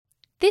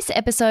This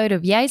episode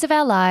of Yays of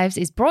Our Lives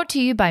is brought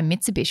to you by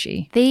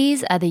Mitsubishi.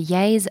 These are the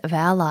yays of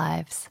our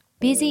lives.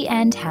 Busy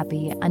and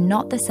happy are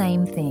not the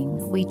same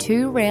thing. We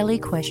too rarely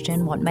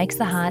question what makes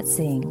the heart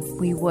sing.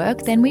 We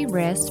work, then we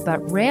rest,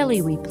 but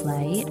rarely we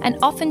play, and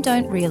often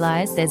don't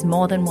realise there's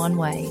more than one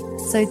way.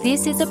 So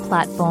this is a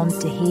platform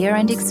to hear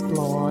and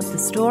explore the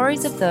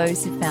stories of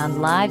those who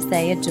found lives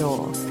they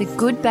adore. The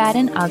good, bad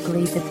and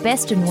ugly, the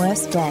best and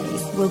worst day.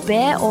 We'll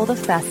bear all the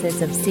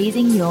facets of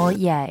seizing your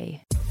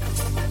yay.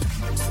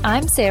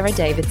 I'm Sarah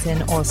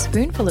Davidson, or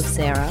Spoonful of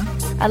Sarah,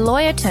 a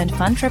lawyer turned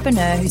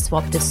funtrepreneur who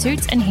swapped the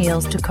suits and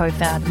heels to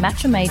co-found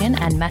Matcha Maiden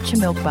and Matcha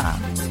Milk Bar.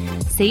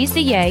 Seize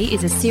the Yay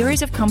is a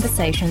series of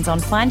conversations on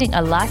finding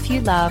a life you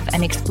love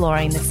and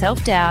exploring the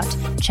self-doubt,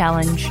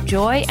 challenge,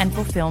 joy and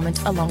fulfillment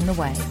along the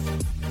way.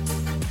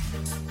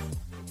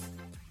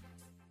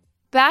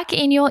 Back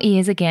in your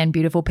ears again,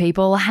 beautiful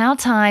people. How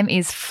time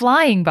is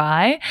flying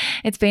by.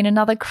 It's been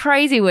another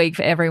crazy week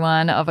for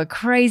everyone of a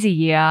crazy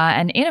year,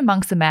 and in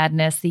amongst the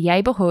madness, the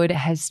Yayborhood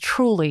has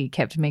truly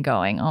kept me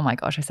going. Oh my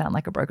gosh, I sound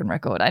like a broken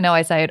record. I know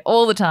I say it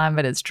all the time,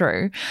 but it's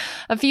true.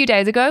 A few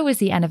days ago was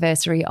the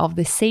anniversary of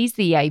the Seize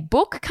the Yay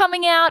book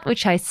coming out,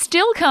 which I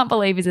still can't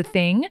believe is a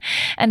thing.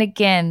 And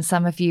again,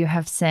 some of you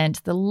have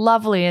sent the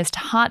loveliest,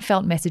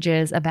 heartfelt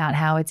messages about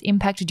how it's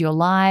impacted your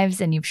lives,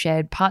 and you've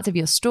shared parts of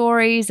your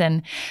stories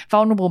and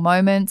vulnerable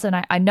moments.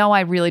 And I know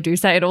I really do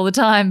say it all the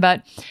time,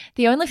 but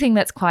the only thing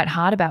that's quite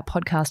hard about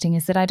podcasting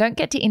is that I don't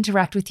get to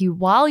interact with you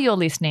while you're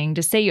listening,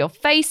 to see your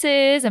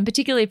faces. And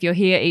particularly if you're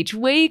here each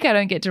week, I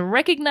don't get to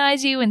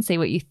recognize you and see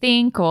what you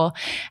think or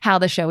how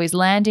the show is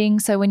landing.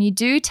 So when you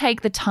do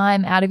take the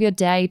time out of your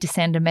day to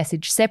send a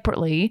message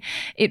separately,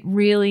 it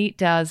really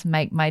does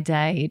make my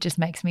day. It just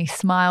makes me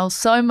smile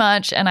so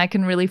much, and I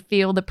can really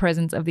feel the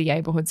presence of the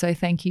Yayborhood. So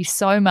thank you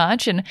so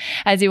much. And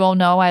as you all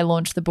know, I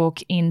launched the book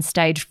in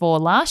stage 4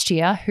 last year.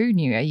 Who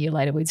knew a year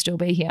later we'd still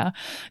be here?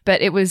 But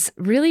it was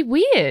really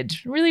weird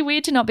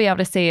to not be able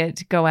to see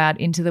it go out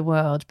into the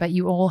world. But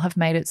you all have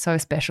made it so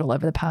special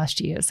over the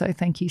past year. So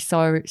thank you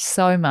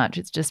so much.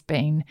 It's just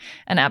been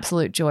an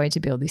absolute joy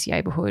to build this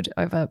Yayborhood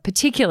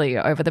particularly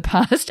over the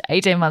past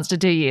 18 months to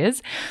 2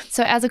 years.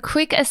 So as a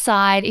quick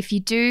aside, if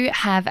you do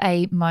have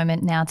a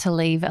moment now to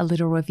leave a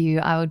little review,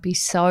 I would be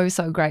so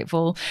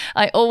grateful.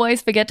 I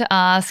always forget to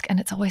ask, and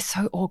it's always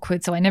so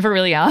awkward, so I never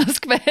really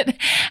ask. But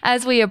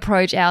as we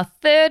approach our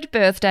third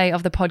birthday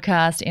of the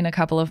podcast in a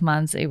couple of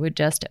months, it would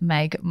just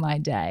make my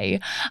day.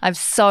 I've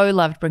so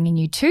loved bringing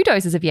you 2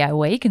 doses of Yay a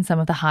week in some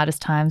of the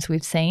hardest times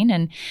we've seen.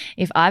 And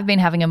if I've been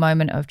having a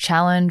moment of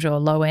challenge or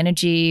low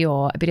energy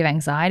or a bit of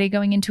anxiety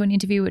going into an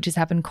interview, which has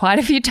happened quite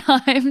a few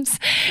times,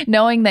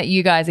 knowing that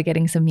you guys are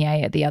getting some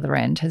Yay at the other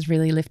end has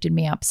really lifted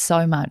me up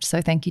so much. So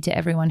thank you to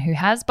everyone who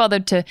has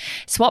bothered to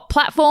swap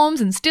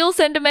platforms and still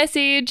send a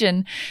message.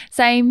 And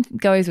same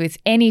goes with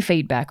any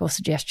feedback or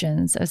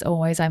suggestions. As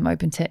always, I'm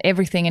open to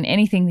everything and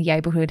anything the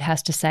Yayborhood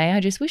has to say. I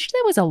just wish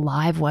there was a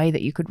live way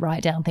that you could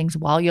write down things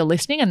while you're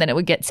listening and then it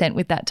would get sent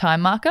with that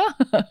time marker.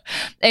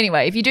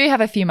 Anyway, if you do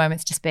have a few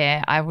moments to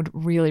spare, I would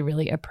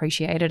really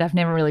appreciate it. I've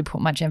never really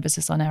put much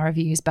emphasis on our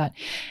reviews, but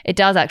it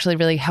does actually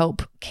really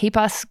help keep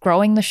us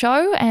growing the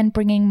show and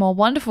bringing more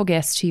wonderful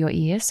guests to your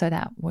ears. So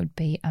that would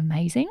be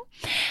amazing.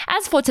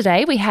 As for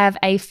today, we have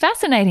a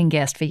fascinating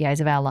guest for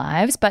Yays of Our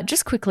Lives, but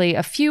just quickly,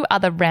 a few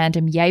other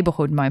random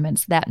Yayborhood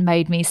moments that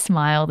made me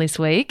smile this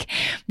week.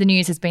 The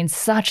news has been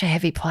such a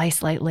heavy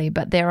place lately,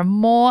 but there are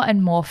more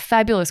and more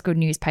fabulous good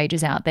news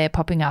pages out there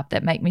popping up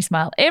that make me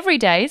smile every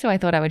day, so I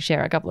thought I would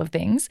share a couple of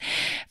things.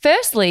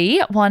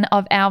 Firstly, one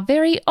of our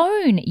very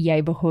own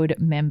Yayborhood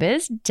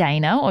members,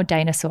 Dana, or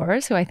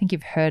Danasaurus, who I think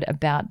you've heard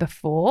about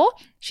before.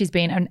 She's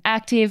been an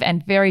active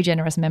and very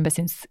generous member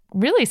since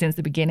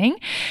the beginning.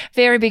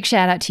 Very big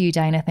shout out to you,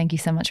 Dana. Thank you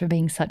so much for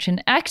being such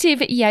an active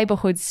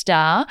Yayborhood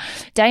star.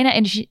 Dana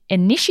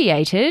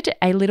initiated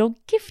a little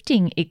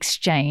gifting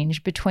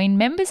exchange between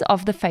members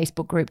of the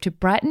Facebook group to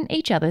brighten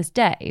each other's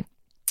day,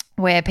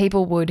 where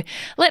people would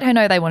let her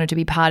know they wanted to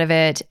be part of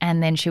it,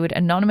 and then she would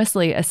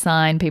anonymously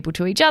assign people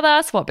to each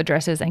other, swap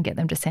addresses, and get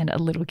them to send a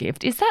little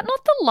gift. Is that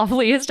not the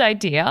loveliest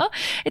idea?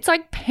 It's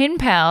like pen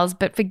pals,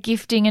 but for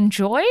gifting and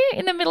joy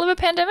in the middle of a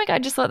pandemic. I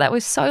just thought that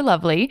was so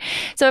lovely.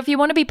 So if you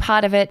want to be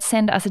part of it,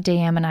 send us a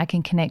DM and I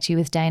can connect you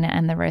with Dana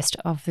and the rest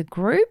of the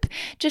group,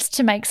 just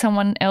to make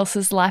someone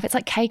else's life, it's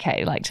like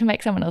KK, like to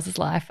make someone else's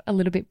life a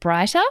little bit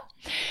brighter.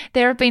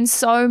 There have been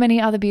so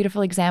many other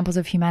beautiful examples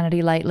of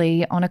humanity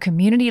lately on a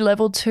community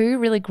level too,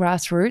 really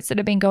grassroots, that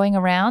have been going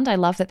around. I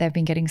love that they've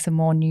been getting some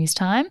more news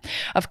time.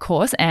 Of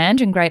course,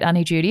 Ange and Great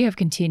Auntie Judy have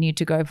continued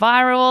to go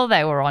viral.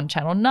 They were on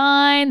Channel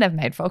 9. They've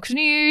made Fox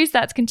News.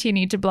 That's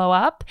continued to blow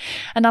up.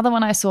 Another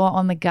one I saw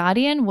on The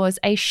Guardian was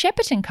a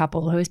Shepparton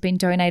couple who has been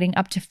donating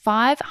up to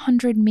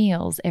 500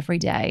 meals every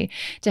day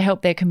to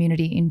help their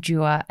community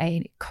endure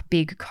a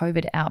big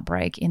COVID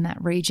outbreak in that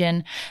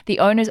region. The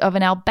owners of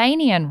an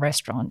Albanian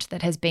restaurant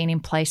that has been in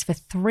place for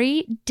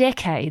 3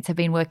 decades have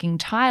been working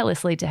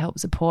tirelessly to help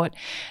support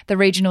the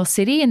regional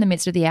city in the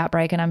midst of the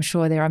outbreak. And I'm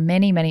sure there are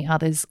many, many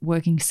others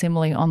working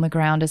similarly on the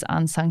ground as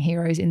unsung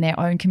heroes in their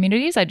own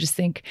communities. I just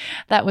think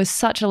that was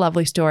such a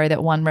lovely story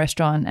that one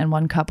restaurant and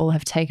one couple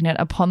have taken it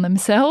upon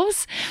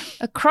themselves.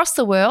 Across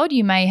the world,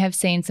 you may have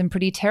seen some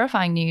pretty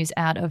terrifying news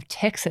out of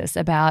Texas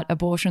about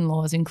abortion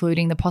laws,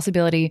 including the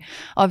possibility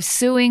of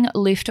suing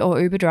Lyft or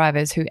Uber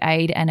drivers who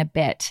aid and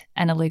abet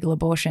an illegal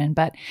abortion.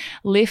 But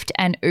Lyft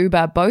and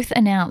Uber both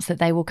announced that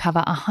they will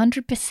cover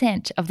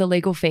 100% of the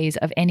legal fees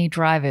of any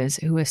drivers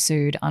who are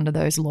sued under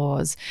those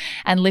laws.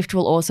 And Lyft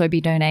will also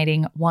be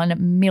donating $1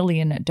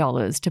 million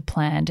to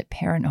Planned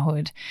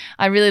Parenthood.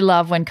 I really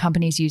love when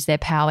companies use their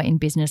power in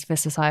business for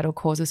societal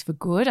causes for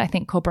good. I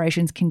think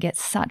corporations can get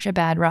such a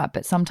bad rap,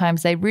 but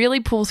sometimes they really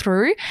pull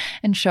through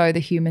and show the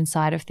human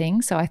side of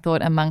things. So I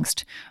thought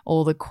amongst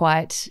all the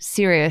quite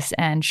serious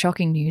and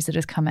shocking news that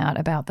has come out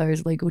about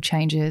those legal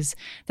changes,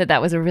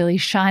 that was a really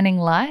shining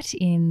light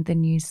in the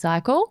news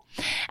cycle.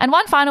 And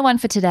one final one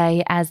for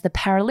today, as the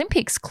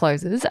Paralympics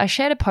closes, I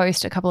shared a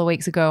post a couple of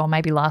weeks ago, or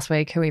maybe last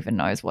week, who even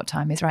knows what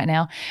time is right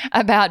now,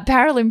 about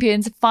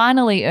Paralympians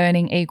finally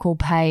earning equal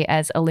pay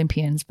as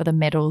Olympians for the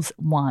medals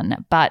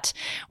won, but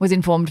was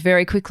informed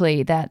very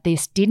quickly that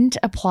this didn't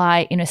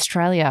apply in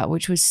Australia,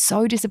 which was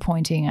so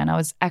disappointing, and I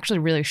was actually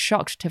really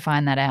shocked to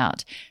find that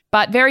out.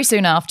 But very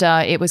soon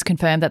after, it was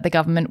confirmed that the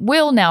government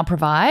will now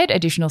provide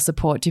additional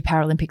support to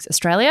Paralympics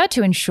Australia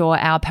to ensure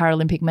our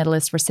Paralympic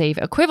medalists receive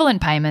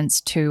equivalent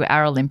payments to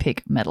our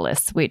Olympic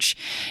medalists, which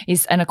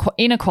is an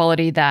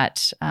inequality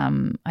that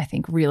I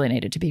think really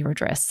needed to be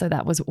redressed. So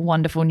that was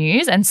wonderful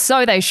news. And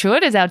so they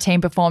should, as our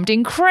team performed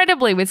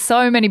incredibly with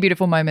so many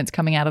beautiful moments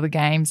coming out of the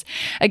Games.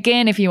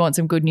 Again, if you want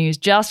some good news,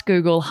 just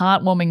Google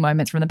heartwarming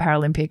moments from the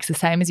Paralympics, the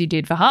same as you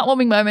did for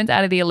heartwarming moments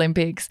out of the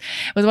Olympics.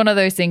 It was one of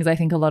those things I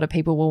think a lot of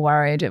people were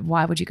worried,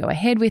 why would you go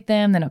ahead with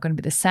them? They're not going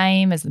to be the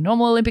same as the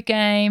normal Olympic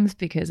Games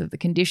because of the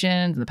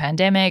conditions and the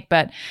pandemic.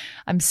 But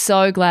I'm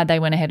so glad they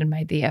went ahead and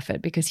made the effort,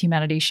 because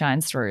humanity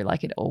shines through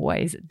like it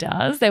always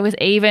does. There was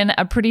even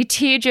a pretty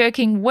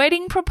tear-jerking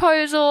wedding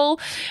proposal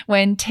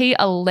when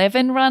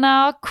T11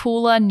 runner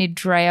Kula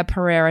Nidrea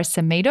Pereira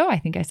Samido, I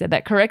think I said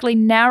that correctly,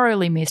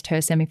 narrowly missed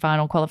her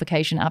semi-final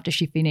qualification after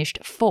she finished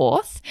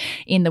fourth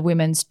in the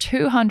women's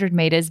 200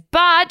 metres.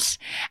 But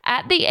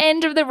at the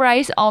end of the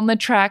race on the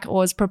track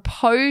was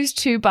proposed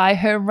to by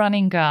her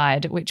running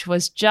guide, which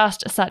was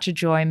just such a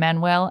joy.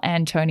 Manuel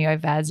Antonio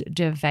Vaz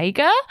de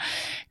Vega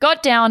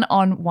got down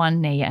on one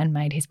knee and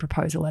made his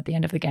proposal at the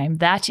end of the game.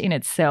 That in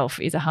itself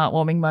is a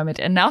heartwarming moment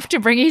enough to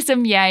bring you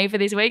some yay for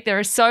this week. There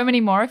are so many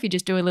more if you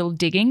just do a little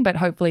digging, but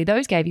hopefully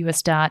those gave you a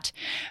start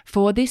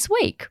for this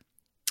week.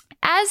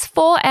 As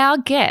for our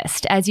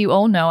guest, as you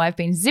all know, I've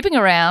been zipping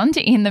around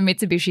in the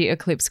Mitsubishi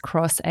Eclipse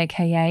Cross,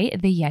 aka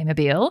the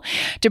Yaymobile,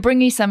 to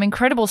bring you some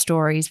incredible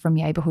stories from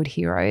neighbourhood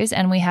heroes.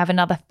 And we have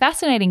another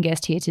fascinating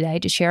guest here today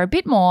to share a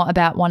bit more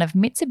about one of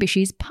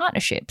Mitsubishi's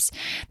partnerships.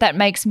 That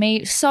makes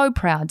me so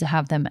proud to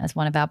have them as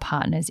one of our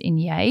partners in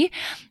Yay.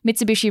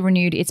 Mitsubishi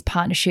renewed its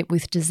partnership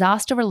with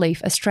Disaster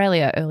Relief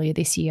Australia earlier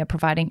this year,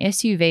 providing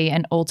SUV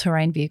and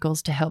all-terrain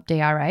vehicles to help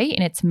DRA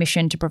in its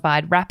mission to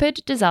provide rapid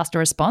disaster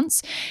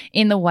response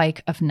in the wake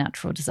of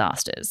natural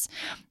disasters.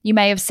 You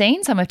may have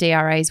seen some of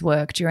DRA's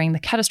work during the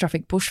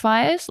catastrophic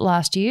bushfires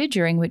last year,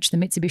 during which the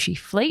Mitsubishi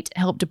fleet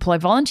helped deploy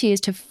volunteers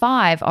to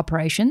 5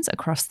 operations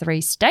across 3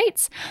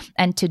 states.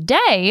 And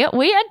today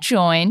we are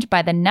joined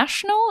by the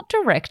National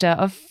Director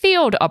of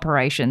Field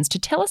Operations to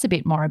tell us a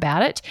bit more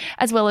about it,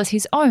 as well as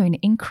his own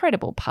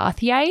incredible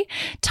path. Yay.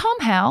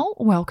 Tom Howell,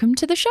 welcome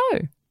to the show.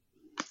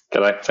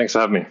 G'day. Thanks for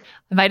having me.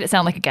 I made it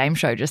sound like a game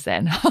show just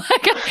then.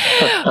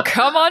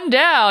 Come on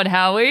down,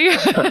 Howie.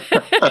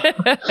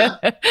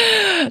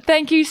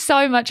 Thank you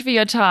so much for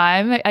your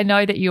time. I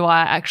know that you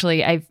are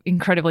actually an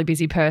incredibly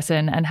busy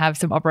person and have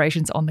some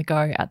operations on the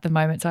go at the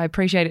moment, so I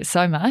appreciate it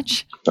so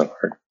much. Don't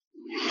worry.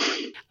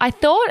 I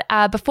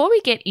thought before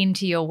we get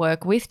into your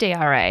work with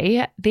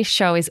DRA, this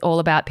show is all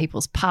about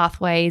people's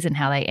pathways and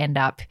how they end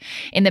up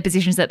in the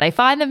positions that they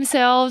find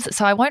themselves.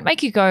 So I won't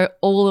make you go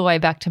all the way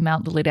back to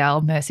Mount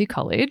Liddell Mercy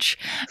College,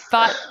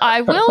 but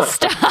I will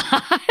start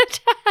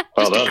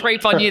just to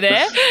creep on you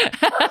there.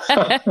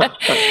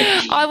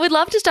 I would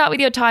love to start with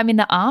your time in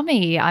the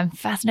Army. I'm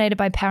fascinated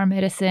by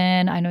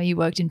paramedicine. I know you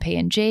worked in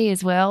PNG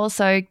as well.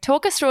 So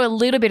talk us through a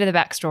little bit of the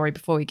backstory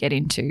before we get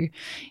into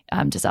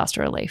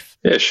disaster relief.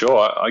 Yeah, sure.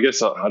 I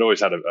guess I'd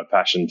always had a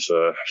passion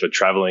for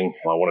traveling.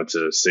 I wanted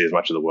to see as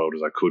much of the world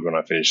as I could when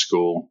I finished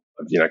school.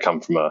 I've come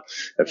from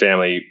a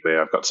family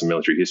where I've got some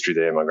military history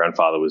there. My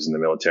grandfather was in the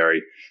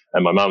military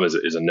and my mum is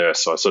a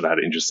nurse, so I sort of had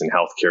an interest in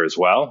healthcare as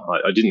well.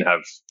 I didn't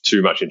have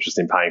too much interest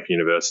in paying for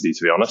university,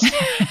 to be honest.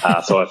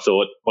 So I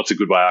thought, what's a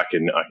good way I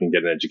can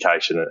get an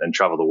education and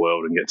travel the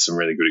world and get some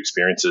really good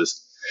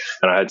experiences.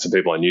 And I had some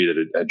people I knew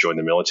that had joined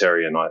the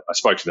military, and I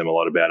spoke to them a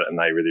lot about it, and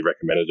they really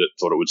recommended it,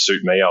 thought it would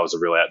suit me. I was a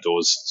real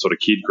outdoors sort of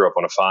kid, grew up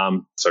on a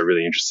farm, so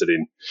really interested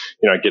in,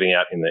 getting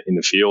out in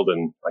the field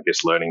and I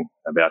guess learning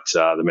about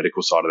the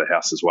medical side of the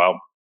house as well.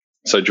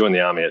 So I joined the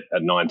Army at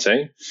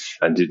 19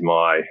 and did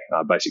my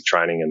basic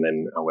training, and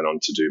then I went on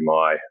to do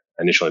my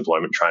initial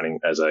employment training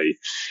as a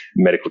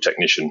medical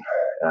technician.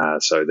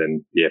 So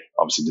then,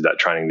 obviously did that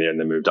training there and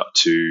then moved up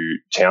to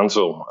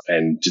Townsville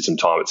and did some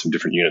time at some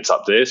different units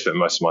up there. Spent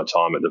most of my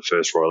time at the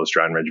 1st Royal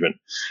Australian Regiment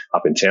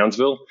up in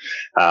Townsville.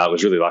 I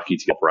was really lucky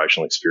to get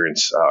operational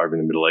experience over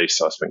in the Middle East.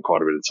 So I spent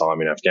quite a bit of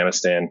time in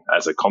Afghanistan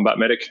as a combat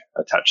medic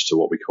attached to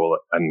what we call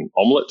an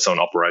OMLET, so an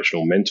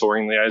operational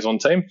mentoring liaison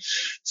team.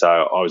 So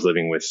I was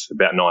living with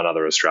about 9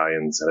 other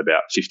Australians and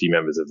about 50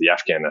 members of the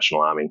Afghan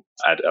National Army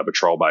at a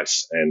patrol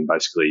base, and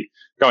basically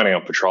going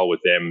on patrol with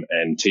them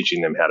and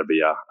teaching them how to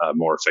be a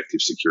more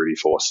effective security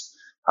force.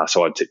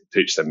 So I'd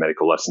teach them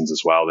medical lessons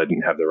as well. They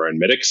didn't have their own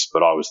medics,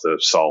 but I was the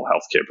sole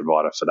healthcare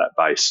provider for that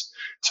base.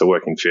 So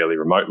working fairly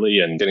remotely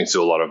and getting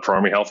to a lot of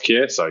primary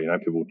healthcare. So,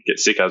 people get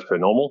sick as per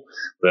normal,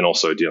 but then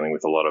also dealing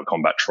with a lot of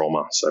combat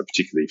trauma. So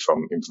particularly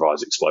from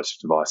improvised explosive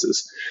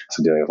devices.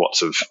 So dealing with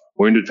lots of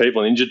wounded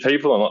people and injured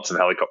people and lots of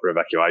helicopter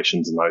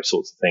evacuations and those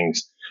sorts of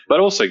things. But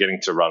also getting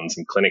to run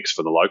some clinics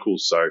for the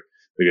locals. So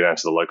we go down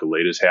to the local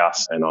leader's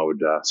house and I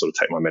would sort of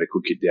take my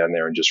medical kit down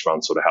there and just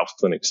run sort of health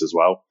clinics as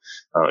well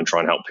and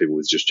try and help people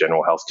with just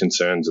general health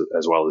concerns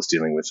as well as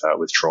dealing with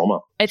trauma.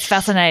 It's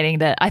fascinating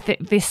that I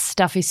think this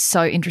stuff is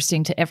so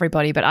interesting to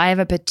everybody, but I have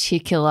a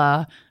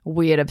particular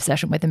weird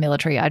obsession with the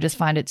military. I just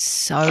find it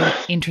so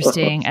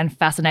interesting and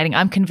fascinating.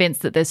 I'm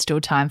convinced that there's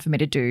still time for me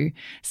to do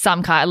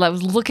some kind. I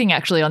was looking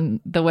actually on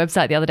the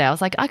website the other day. I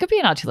was like, I could be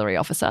an artillery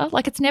officer.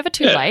 Like, it's never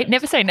too late.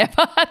 Never say never.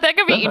 That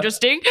could be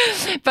interesting.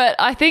 But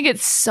I think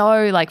it's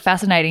so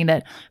fascinating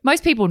that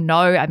most people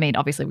know. I mean,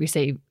 obviously we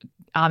see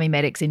army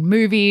medics in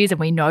movies and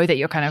we know that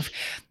you're kind of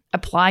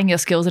applying your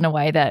skills in a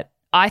way that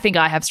I think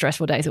I have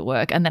stressful days at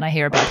work, and then I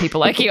hear about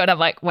people like you and I'm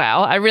like,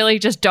 wow, I really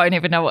just don't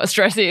even know what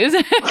stress is.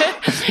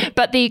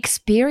 But the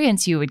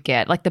experience you would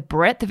get, like the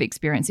breadth of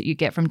experience that you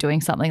get from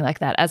doing something like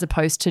that as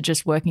opposed to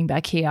just working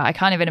back here, I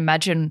can't even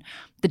imagine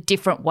the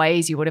different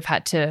ways you would have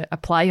had to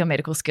apply your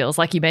medical skills,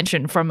 like you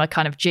mentioned, from a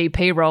kind of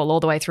GP role all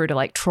the way through to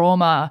like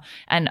trauma,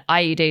 and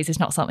IEDs is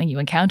not something you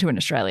encounter in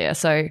Australia.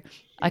 So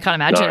I can't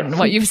imagine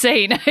what you've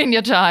seen in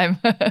your time.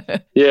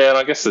 Yeah, and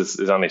I guess there's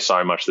only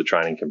so much the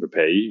training can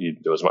prepare you. You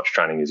do as much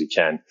training as you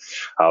can.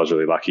 I was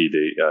really lucky.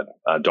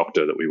 The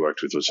doctor that we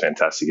worked with was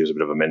fantastic. He was a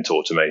bit of a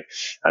mentor to me,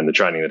 and the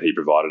training that he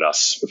provided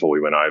us before we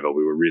went over,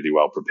 we were really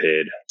well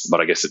prepared.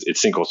 But I guess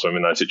it's sink or swim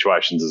in those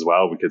situations as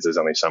well, because there's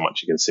only so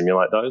much you can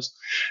simulate those.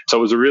 So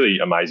it was a really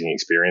amazing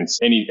experience.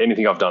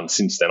 Anything I've done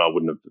since then, I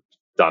wouldn't have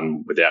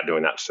done without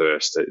doing that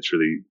first. It's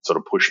really sort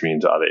of pushed me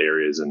into other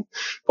areas and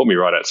put me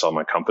right outside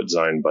my comfort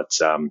zone. But,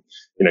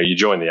 you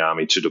join the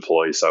army to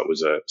deploy. So it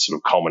was a sort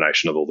of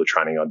culmination of all the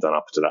training I'd done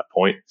up to that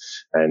point.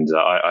 And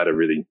I had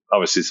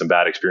obviously some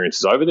bad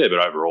experiences over there,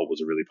 but overall it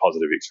was a really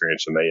positive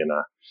experience for me. And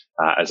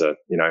as a,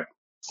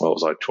 what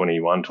was I,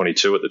 21,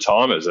 22 at the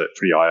time. It was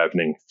pretty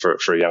eye-opening for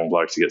a young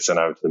bloke to get sent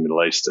over to the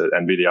Middle East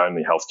and be the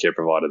only healthcare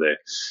provider there.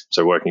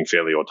 So working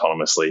fairly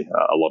autonomously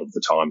a lot of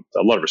the time,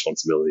 a lot of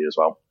responsibility as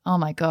well. Oh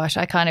my gosh,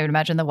 I can't even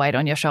imagine the weight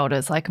on your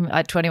shoulders. Like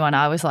at 21,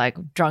 I was like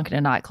drunk in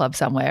a nightclub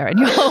somewhere and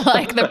you're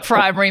like the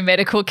primary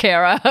medical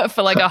carer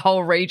for like a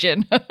whole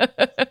region.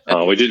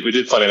 Oh, we did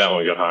plenty of that when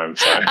we got home.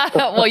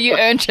 So. Well, you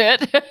earned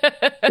it.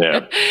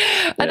 Yeah.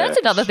 And that's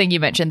another thing you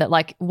mentioned, that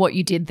like what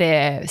you did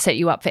there set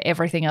you up for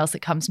everything else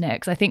that comes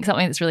next. I think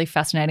something that's really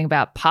fascinating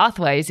about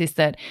Pathways is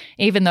that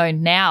even though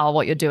now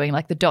what you're doing,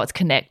 like the dots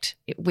connect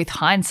with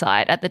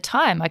hindsight, at the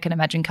time I can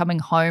imagine coming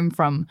home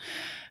from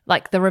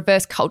like the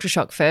reverse culture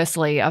shock,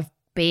 firstly, of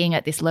being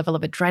at this level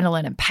of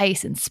adrenaline and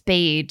pace and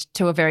speed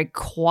to a very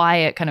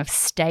quiet kind of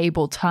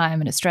stable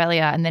time in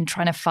Australia, and then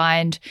trying to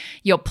find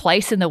your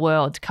place in the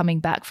world coming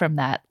back from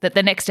that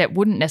the next step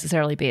wouldn't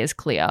necessarily be as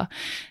clear.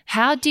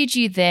 How did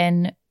you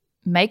then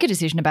make a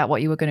decision about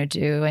what you were going to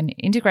do and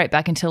integrate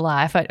back into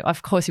life?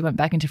 Of course, you went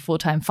back into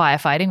full-time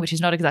firefighting, which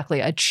is not exactly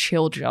a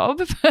chill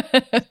job.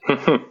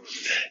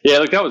 Yeah,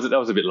 look, that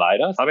was a bit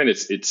later. I mean,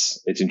 it's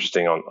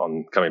interesting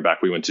on coming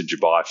back. We went to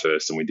Dubai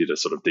first and we did a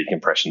sort of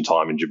decompression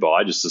time in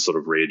Dubai just to sort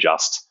of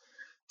readjust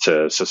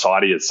to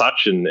society as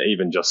such. And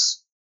even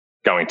just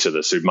going to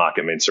the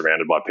supermarket and being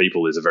surrounded by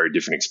people is a very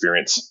different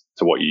experience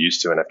to what you're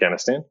used to in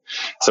Afghanistan.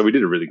 So we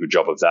did a really good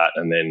job of that.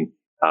 And then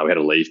we had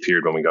a leave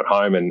period when we got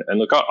home. And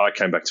look, I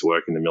came back to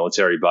work in the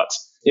military, but,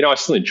 I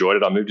still enjoyed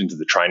it. I moved into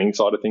the training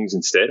side of things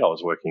instead. I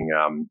was working,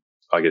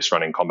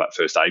 running combat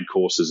first aid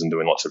courses and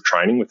doing lots of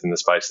training within the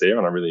space there.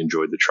 And I really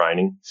enjoyed the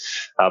training.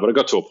 But I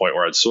got to a point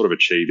where I'd sort of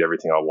achieved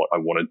everything I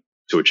wanted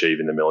to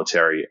achieve in the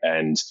military.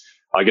 And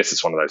I guess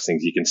it's one of those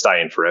things you can stay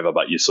in forever,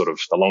 but you sort of,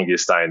 the longer you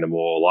stay in, the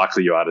more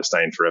likely you are to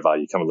stay in forever.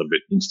 You become a little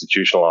bit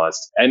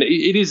institutionalized. And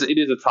it is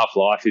a tough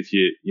life if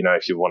you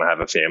want to have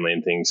a family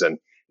and things. And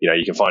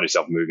you can find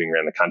yourself moving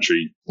around the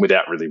country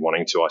without really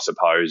wanting to, I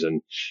suppose.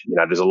 And,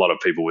 there's a lot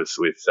of people with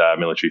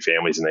military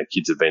families and their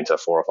kids have been to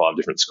 4 or 5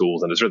 different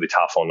schools, and it's really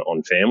tough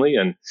on family.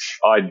 And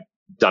I'd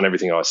done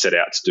everything I was set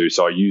out to do.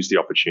 So I used the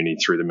opportunity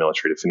through the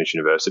military to finish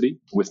university.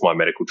 With my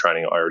medical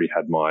training, I already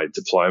had my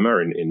diploma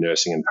in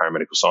nursing and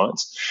paramedical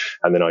science.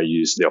 And then I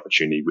used the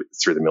opportunity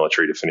through the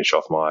military to finish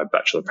off my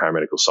Bachelor of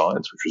Paramedical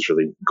Science, which was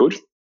really good.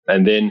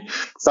 And then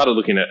started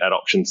looking at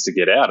options to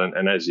get out.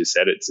 And as you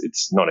said,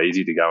 it's not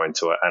easy to go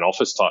into an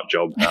office type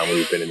job when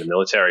you've been in the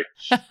military.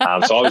 So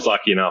I was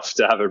lucky enough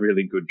to have a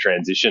really good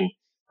transition.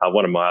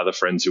 One of my other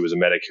friends who was a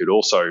medic who'd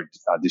also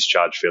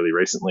discharged fairly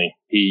recently,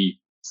 he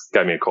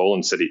gave me a call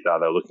and said they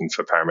were looking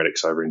for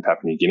paramedics over in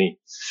Papua New Guinea.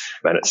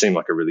 And it seemed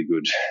like a really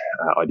good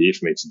idea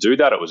for me to do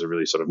that. It was a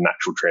really sort of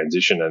natural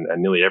transition,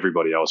 and nearly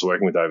everybody I was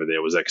working with over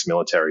there was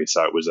ex-military.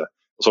 So it was a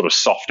sort of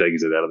soft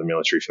exit out of the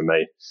military for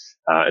me,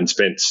 and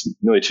spent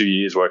nearly 2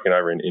 years working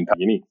over in Papua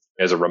New Guinea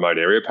as a remote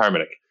area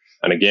paramedic.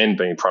 And again,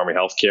 being primary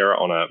health carer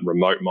on a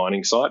remote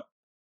mining site.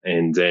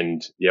 And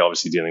then,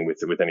 obviously dealing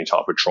with any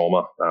type of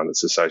trauma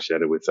that's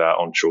associated with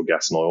onshore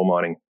gas and oil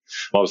mining.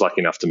 I was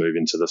lucky enough to move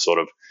into the sort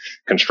of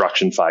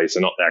construction phase,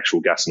 and not the actual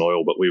gas and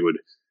oil, but we would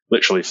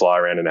literally fly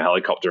around in a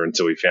helicopter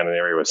until we found an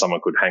area where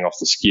someone could hang off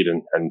the skid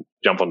and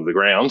jump onto the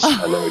ground,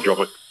 and then we'd drop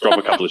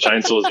a couple of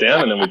chainsaws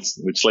down, and then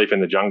we'd sleep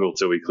in the jungle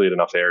till we cleared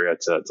enough area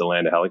to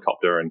land a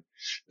helicopter, and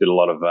did a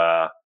lot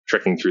of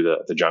trekking through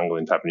the jungle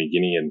in Papua New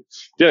Guinea and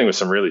dealing with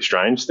some really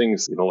strange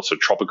things, lots of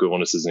tropical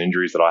illnesses and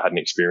injuries that I hadn't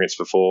experienced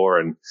before.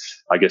 And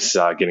I guess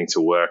getting to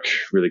work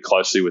really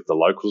closely with the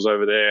locals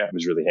over there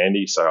was really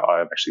handy. So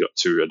I actually got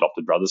 2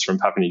 adopted brothers from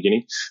Papua New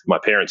Guinea. My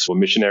parents were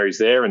missionaries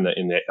there in the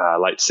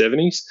late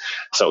 70s.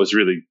 So it was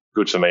really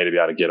good for me to be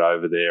able to get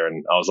over there.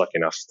 And I was lucky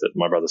enough that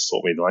my brothers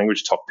taught me the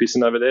language Tok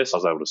Pisin over there. So I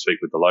was able to speak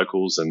with the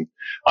locals, and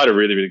I had a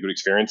really, really good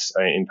experience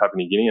in Papua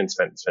New Guinea and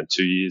spent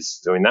 2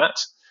 years doing that.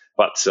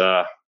 But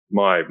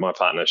my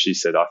partner, she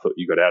said, I thought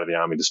you got out of the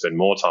army to spend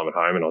more time at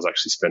home, and I was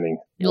actually spending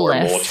more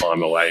and more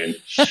time away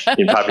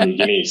in Papua New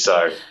Guinea.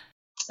 So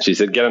she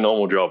said, get a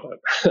normal job.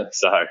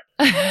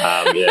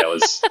 It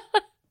was,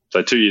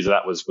 so 2 years of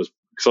that was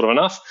sort of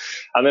enough.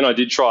 And then I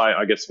did try,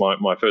 I guess,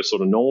 my first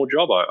sort of normal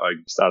job. I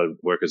started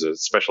work as a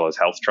specialised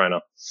health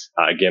trainer.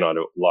 Again, I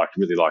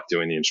really liked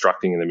doing the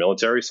instructing in the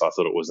military, so I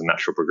thought it was a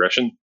natural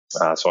progression.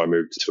 So I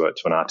moved to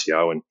an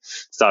RTO and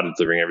started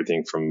delivering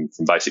everything from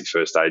basic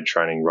first aid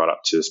training right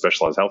up to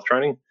specialised health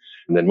training,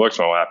 and then worked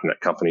my way up in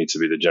that company to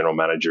be the general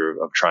manager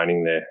of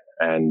training there,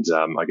 and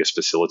I guess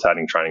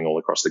facilitating training all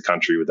across the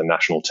country with a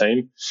national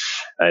team,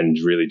 and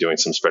really doing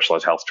some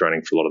specialised health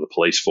training for a lot of the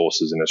police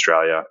forces in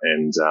Australia,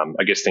 and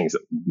I guess things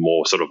that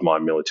more sort of my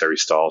military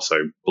style, so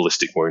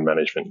ballistic wound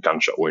management,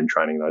 gunshot wound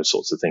training, those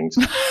sorts of things.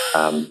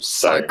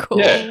 So cool.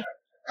 Yeah.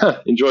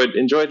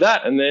 Enjoyed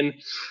that. And then,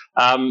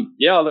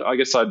 I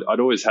guess I'd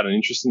always had an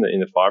interest in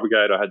the fire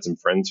brigade. I had some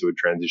friends who had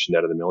transitioned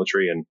out of the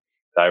military, and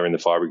they were in the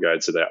fire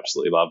brigade, so they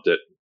absolutely loved it.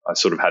 I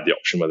sort of had the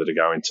option whether to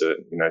go into,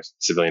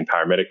 civilian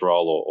paramedic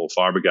role or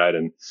fire brigade.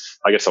 And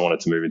I guess I wanted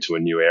to move into a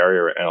new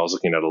area, and I was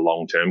looking at a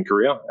long-term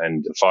career,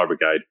 and the fire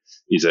brigade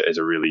is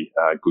a really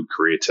good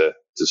career to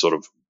sort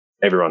of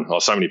everyone.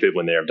 So many people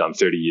in there have done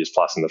 30 years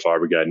plus in the fire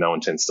brigade. No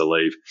one tends to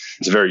leave.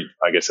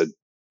 It's a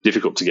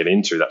difficult to get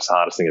into. That's the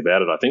hardest thing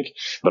about it, I think.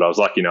 But I was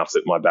lucky enough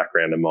that my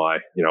background and my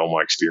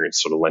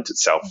experience sort of lent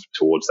itself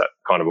towards that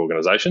kind of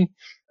organisation.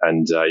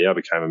 And I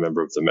became a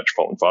member of the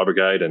Metropolitan Fire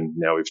Brigade, and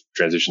now we've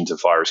transitioned to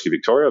Fire Rescue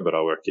Victoria. But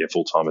I work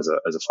full time as a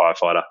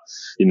firefighter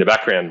in the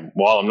background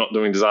while I'm not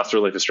doing Disaster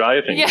Relief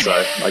Australia things. Yeah. So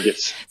I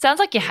guess sounds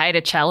like you hate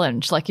a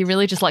challenge. Like you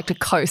really just like to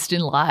coast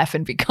in life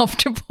and be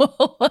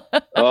comfortable.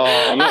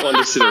 I'm not one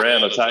to sit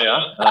around, I tell you.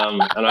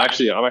 And I'm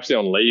actually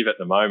on leave at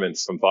the moment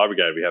from Fire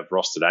Brigade. We have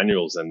rostered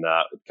annuals, and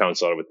it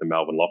coincided with the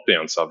Melbourne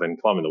lockdown. So I've been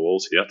climbing the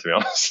walls here, to be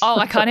honest. Oh,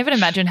 I can't even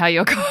imagine how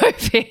you're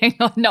coping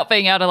on not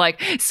being able to like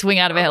swing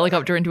out of a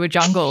helicopter into a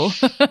jungle. No,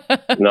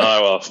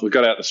 well, we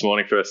got out this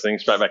morning first thing,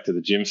 straight back to the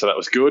gym, so that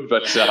was good.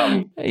 But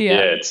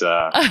it's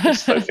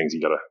those things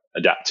you got to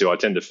adapt to. I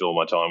tend to fill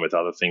my time with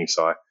other things,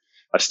 so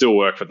I still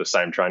work for the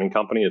same training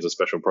company as a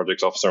special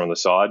projects officer on the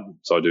side.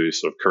 So I do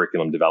sort of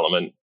curriculum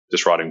development,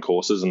 just writing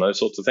courses and those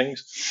sorts of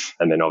things.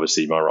 And then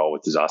obviously my role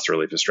with Disaster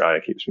Relief Australia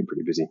keeps me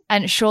pretty busy.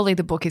 And surely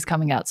the book is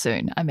coming out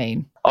soon. I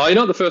mean, you're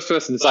not the first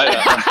person to say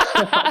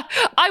that.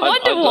 I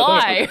wonder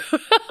why.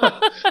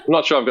 I'm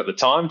not sure I've got the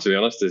time, to be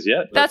honest, as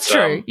yet. That's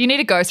true. You need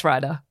a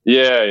ghostwriter.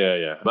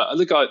 Yeah. But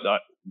look,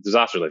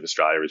 Disaster Relief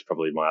Australia is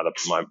probably my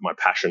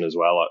passion as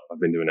well. I've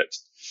been doing it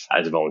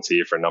as a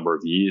volunteer for a number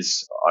of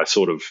years. I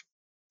sort of,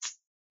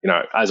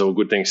 as all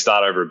good things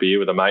start over a beer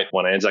with a mate.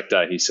 One Anzac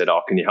Day, he said,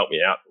 can you help me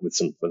out with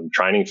some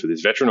training for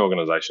this veteran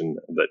organisation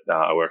that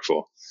I work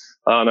for?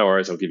 Oh, no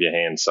worries, I'll give you a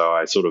hand. So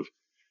I sort of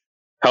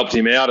helped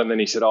him out, and then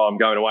he said, I'm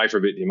going away for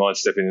a bit. Do you mind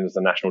stepping in as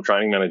the national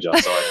training manager?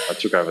 So I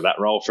took over that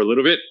role for a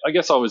little bit. I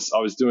guess I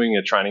was doing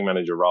a training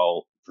manager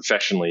role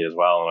professionally as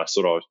well, and I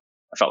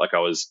felt like I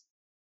was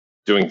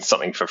doing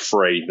something for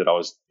free that I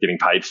was getting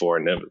paid for,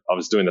 and I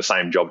was doing the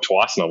same job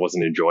twice and I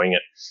wasn't enjoying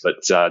it.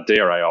 But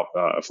DRA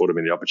afforded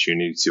me the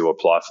opportunity to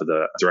apply for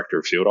the Director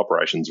of Field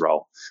Operations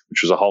role,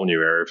 which was a whole new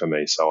area for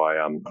me. So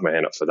I put my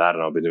hand up for that,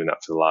 and I've been doing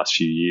that for the last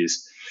few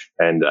years,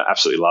 and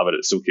absolutely love it.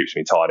 It still keeps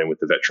me tied in with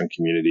the veteran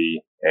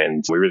community,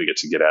 and we really get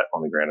to get out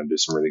on the ground and do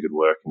some really good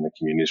work in the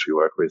communities we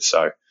work with.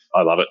 So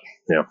I love it.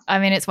 Yeah. I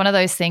mean, it's one of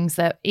those things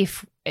that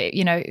if,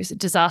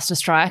 disaster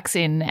strikes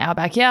in our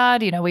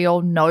backyard, we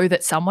all know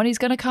that someone is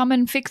going to come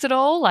and fix it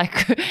all.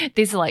 Like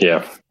this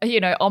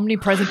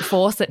omnipresent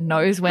force that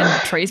knows when the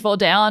trees fall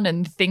down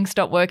and things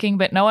stop working,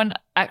 but no one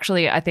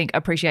actually, I think,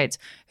 appreciates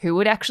who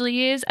it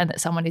actually is and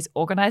that someone is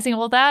organizing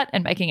all that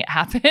and making it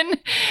happen.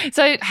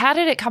 So how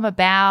did it come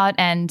about?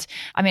 And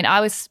I mean,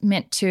 I was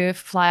meant to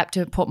fly up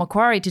to Port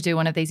Macquarie to do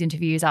one of these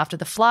interviews after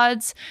the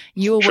floods.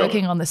 You were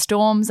working on the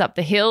storms up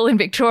the hill in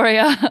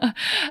Victoria.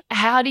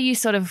 How do you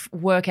sort of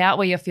work out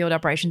where your field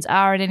operations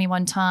are at any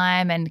one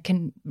time, and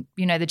can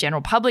the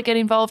general public get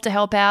involved to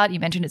help out? You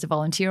mentioned it's a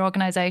volunteer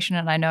organisation,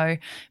 and I know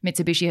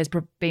Mitsubishi has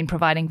been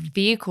providing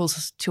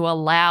vehicles to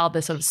allow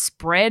the sort of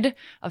spread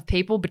of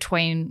people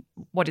between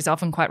what is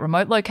often quite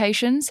remote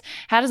locations.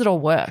 How does it all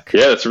work?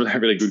 Yeah, that's a really,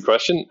 really good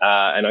question.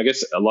 And I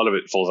guess a lot of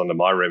it falls under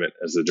my remit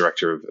as the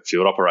director of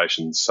field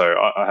operations. So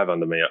I have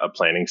under me a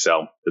planning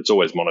cell that's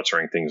always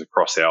monitoring things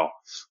across our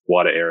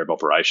wider area of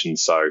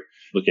operations. So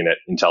looking at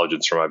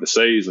intelligence from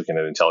overseas, looking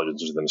at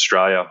intelligence within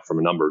Australia from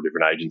a number of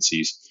different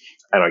agencies.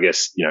 And I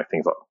guess,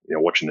 things like,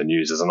 watching the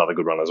news is another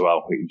good one as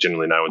well. We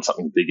generally know when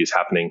something big is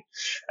happening.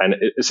 And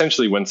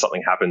essentially when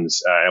something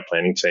happens, our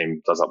planning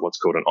team does up what's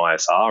called an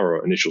ISR,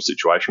 or initial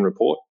situation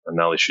report, and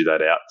they'll issue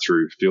that out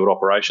through field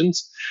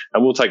operations.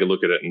 And we'll take a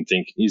look at it and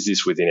think, is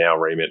this within our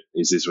remit?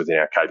 Is this within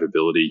our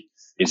capability?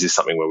 Is this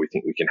something where we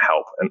think we can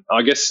help? And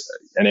I guess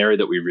an area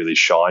that we really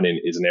shine in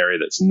is an area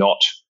that's not,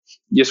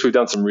 yes, we've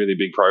done some really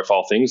big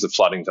profile things, the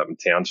floodings up in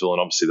Townsville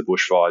and obviously the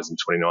bushfires in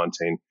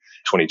 2019,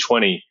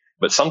 2020.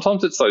 But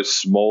sometimes it's those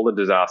smaller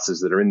disasters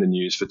that are in the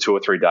news for 2 or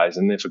 3 days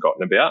and they're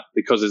forgotten about,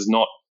 because there's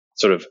not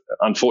sort of,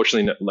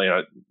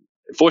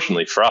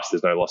 fortunately for us,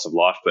 there's no loss of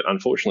life, but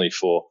unfortunately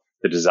for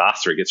the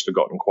disaster, it gets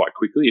forgotten quite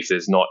quickly. If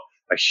there's not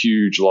a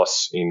huge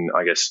loss in,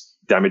 I guess,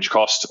 damage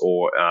cost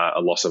or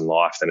a loss of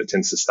life, then it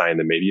tends to stay in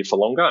the media for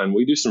longer. And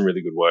we do some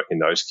really good work in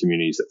those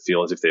communities that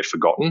feel as if they're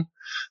forgotten.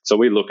 So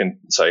we look and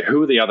say,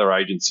 who are the other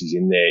agencies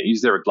in there?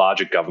 Is there a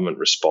larger government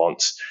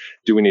response?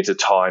 Do we need to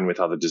tie in with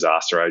other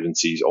disaster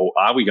agencies, or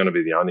are we going to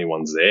be the only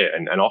ones there?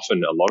 And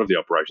often a lot of the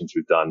operations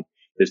we've done,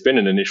 there's been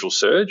an initial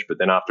surge, but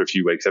then after a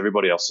few weeks,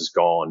 everybody else is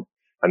gone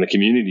and the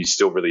community is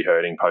still really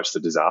hurting post the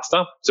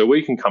disaster. So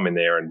we can come in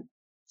there and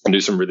do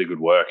some really good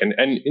work. And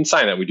in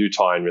saying that, we do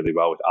tie in really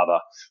well with other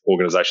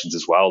organisations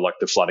as well, like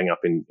the flooding up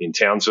in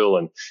Townsville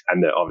and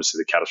obviously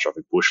the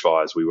catastrophic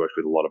bushfires. We work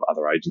with a lot of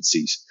other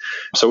agencies.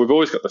 So we've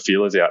always got the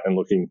feelers out and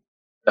looking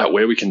at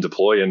where we can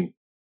deploy, and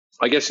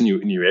I guess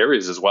new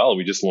areas as well.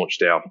 We just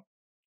launched our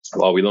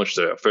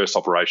first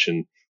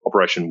Operation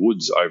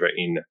Woods over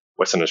in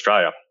Western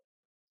Australia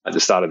at the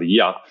start of the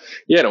year.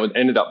 Yeah, and it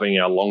ended up being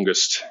our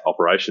longest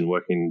operation,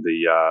 working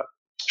the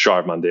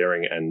Shire of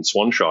Mundaring and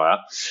Swanshire,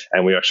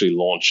 and we actually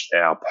launched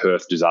our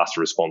Perth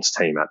disaster response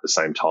team at the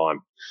same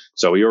time.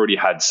 So we already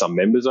had some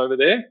members over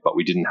there, but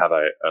we didn't have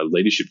a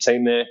leadership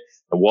team there.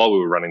 And while we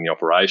were running the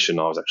operation,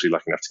 I was actually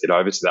lucky enough to get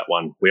over to that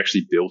one. We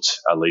actually built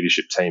a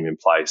leadership team in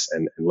place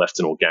and left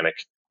an organic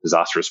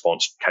disaster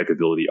response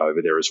capability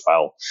over there as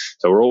well.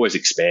 So we're always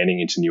expanding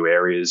into new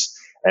areas.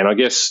 And I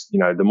guess,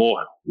 the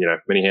more,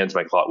 many hands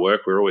make light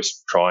work, we're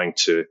always trying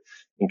to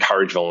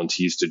encourage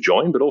volunteers to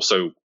join, but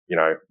also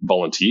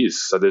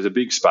volunteers. So there's a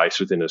big space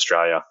within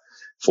Australia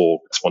for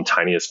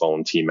spontaneous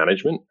volunteer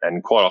management.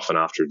 And quite often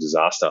after a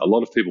disaster, a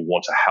lot of people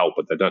want to help,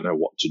 but they don't know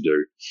what to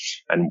do.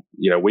 And,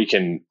 we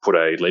can put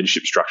a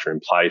leadership structure in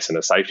place and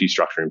a safety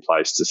structure in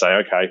place to say,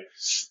 okay,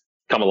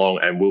 come along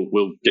and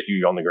we'll get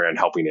you on the ground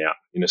helping out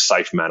in a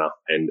safe manner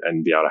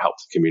and be able to help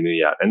the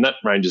community out. And that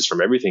ranges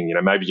from everything.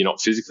 Maybe you're not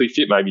physically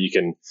fit. Maybe you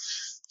can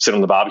sit on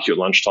the barbecue at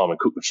lunchtime and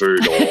cook the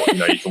food,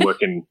 or, you can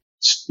work in,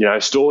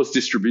 stores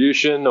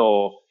distribution,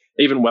 or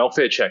even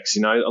welfare checks.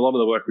 A lot of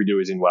the work we do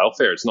is in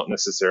welfare. It's not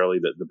necessarily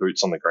the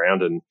boots on the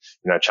ground and,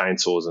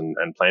 chainsaws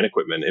and plant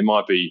equipment. It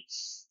might be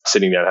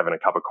sitting down having a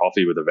cup of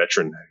coffee with a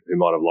veteran who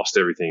might have lost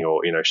everything,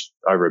 or,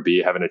 over a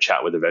beer, having a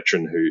chat with a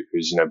veteran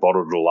who's,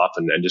 bottled it all up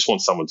and just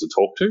wants someone to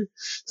talk to.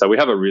 So we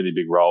have a really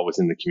big role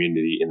within the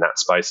community in that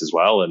space as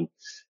well. And,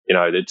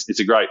 it's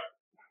a great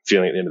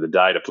feeling at the end of the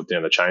day to put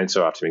down the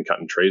chainsaw after been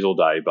cutting trees all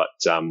day, but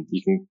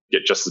you can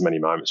get just as many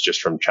moments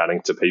just from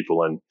chatting to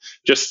people and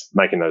just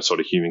making those sort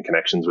of human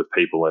connections with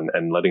people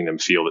and letting them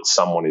feel that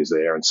someone is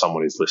there and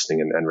someone is listening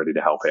and ready to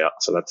help out.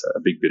 So that's a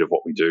big bit of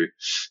what we do.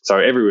 So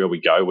everywhere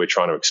we go, we're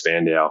trying to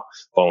expand our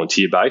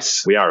volunteer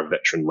base. We are a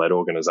veteran-led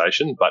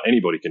organisation, but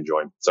anybody can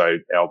join. So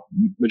our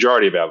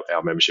majority of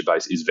our membership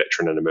base is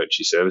veteran and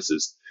emergency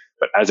services.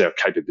 But as our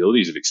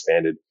capabilities have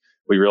expanded,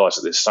 we realise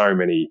that there's so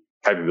many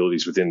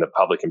capabilities within the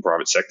public and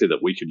private sector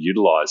that we could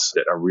utilise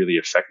that are really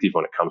effective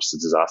when it comes to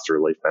disaster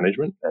relief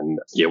management. And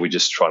we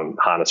just try and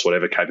harness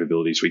whatever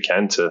capabilities we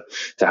can to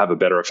have a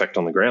better effect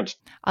on the ground.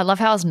 I love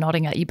how I was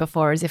nodding at you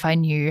before as if I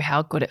knew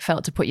how good it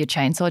felt to put your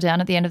chainsaw down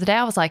at the end of the day.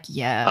 I was like,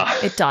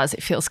 it does.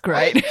 It feels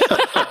great.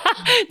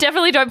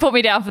 Definitely don't put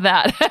me down for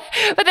that.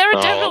 But there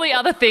are definitely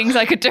other things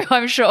I could do,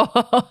 I'm sure.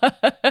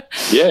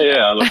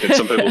 Yeah. Look,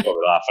 some people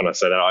probably laugh when I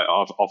say that. I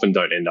often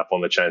don't end up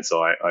on the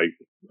chainsaw. I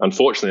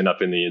unfortunately end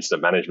up in the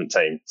incident management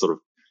team, sort of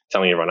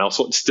telling everyone else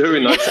what to do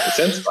in that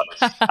sense.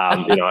 But,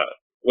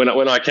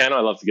 when I can, I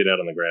love to get out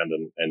on the ground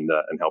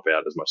and help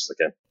out as much as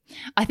I can.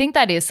 I think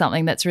that is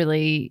something that's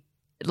really,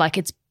 like,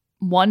 it's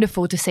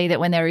wonderful to see that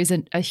when there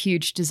isn't a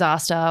huge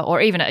disaster or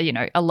even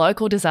a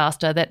local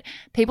disaster, that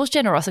people's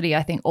generosity,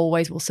 I think,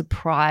 always will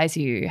surprise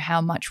you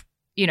how much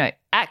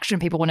action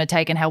people want to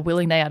take and how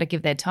willing they are to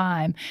give their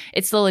time.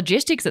 It's the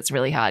logistics that's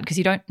really hard because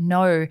you don't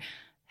know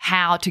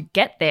how to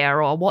get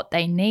there or what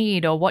they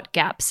need or what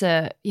gaps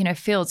are,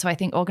 filled. So I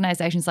think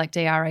organizations like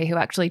DRE who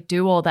actually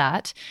do all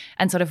that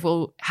and sort of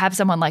will have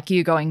someone like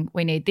you going,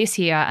 we need this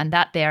here and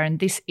that there, and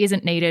this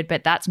isn't needed,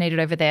 but that's needed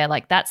over there.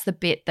 Like, that's the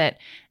bit that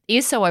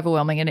is so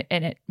overwhelming,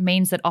 and it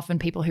means that often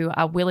people who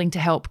are willing to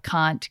help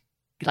can't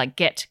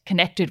get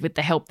connected with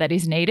the help that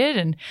is needed.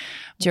 And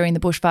during the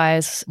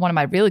bushfires, one of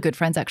my really good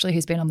friends actually,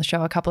 who's been on the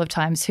show a couple of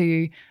times,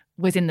 who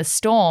was in the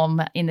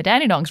storm in the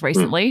Dandenongs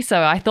recently.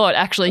 So I thought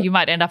actually you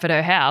might end up at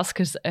her house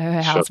because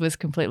her house was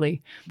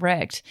completely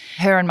wrecked.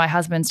 Her and my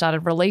husband started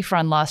Relief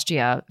Run last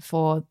year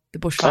for the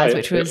bushfires,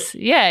 which was,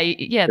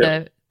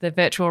 the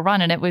virtual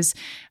run. And it was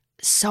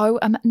so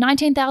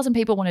 19,000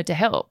 people wanted to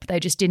help. They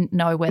just didn't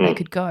know where they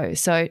could go.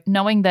 So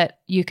knowing that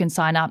you can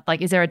sign up,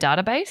 is there a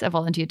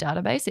volunteer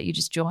database that you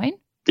just join?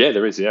 Yeah,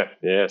 there is. Yeah.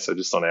 So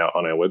just on our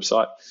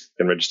website, you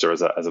can register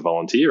as a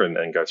volunteer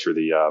and go through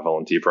the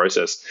volunteer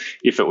process.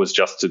 If it was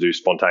just to do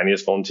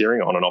spontaneous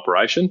volunteering on an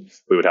operation,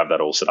 we would have that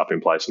all set up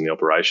in place in the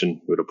operation.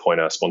 We would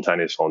appoint a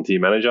spontaneous volunteer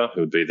manager who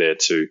would be there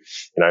to,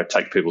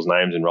 take people's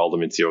names, enroll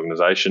them into the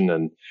organisation,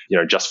 and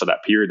just for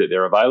that period that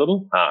they're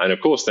available. And of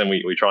course, then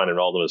we try and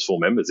enrol them as full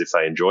members if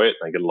they enjoy it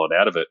and they get a lot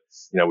out of it.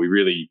 We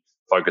really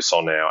focus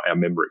on our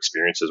member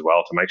experience as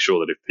well to make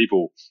sure that if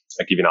people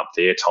are giving up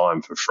their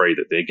time for free,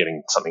 that they're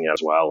getting something out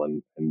as well.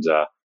 And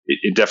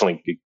it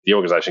definitely, the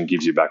organisation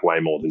gives you back way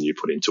more than you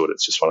put into it.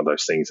 It's just one of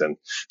those things. And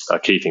a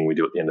key thing we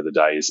do at the end of the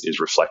day is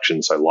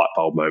reflection. So light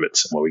bulb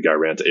moments where we go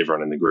around to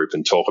everyone in the group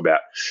and talk about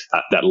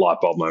that light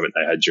bulb moment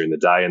they had during the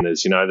day. And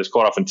there's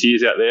quite often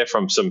tears out there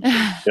from some,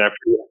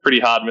 pretty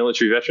hard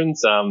military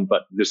veterans.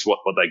 But just what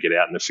they get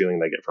out and the feeling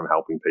they get from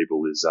helping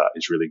people is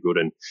really good.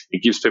 And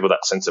it gives people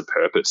that sense of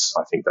purpose.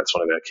 I think that's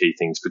one of our key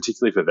things,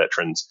 particularly for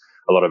veterans.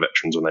 A lot of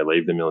veterans, when they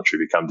leave the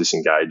military, become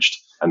disengaged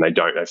and they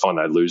find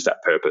they lose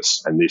that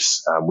purpose. And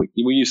this,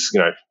 we use,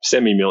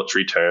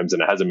 semi-military terms,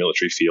 and it has a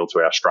military feel to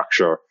our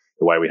structure,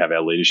 the way we have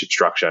our leadership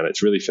structure, and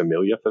it's really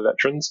familiar for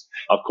veterans.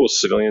 Of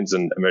course, civilians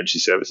and emergency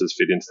services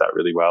fit into that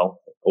really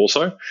well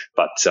also,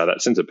 but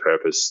that sense of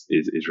purpose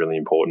is really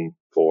important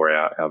for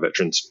our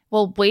veterans.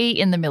 Well, we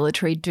in the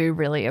military do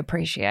really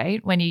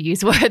appreciate when you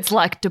use words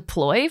like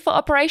deploy for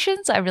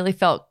operations. I really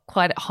felt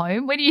quite at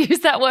home when you use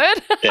that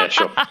word. Yeah,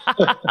 sure.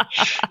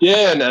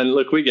 Yeah, and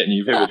look, we get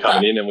new people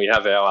coming in and we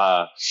have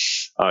our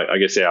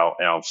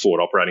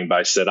forward operating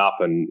base set up,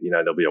 and,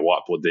 there'll be a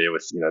whiteboard there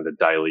with, the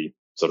daily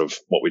sort of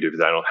what we do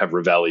today. I'll have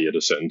Reveille at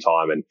a certain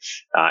time. And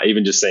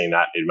even just seeing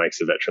that, it makes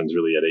the veterans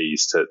really at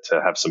ease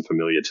to have some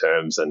familiar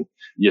terms. And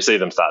you see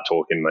them start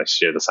talking and they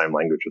share the same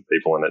language with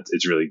people. And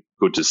it's really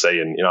good to see.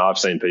 And, I've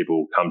seen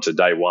people come to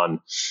day one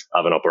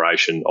of an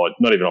operation, or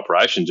not even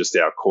operation, just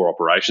our core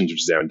operations,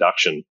 which is our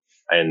induction.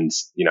 And,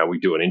 we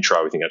do an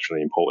intro. We think that's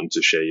really important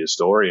to share your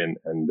story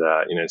and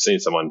seeing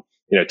someone,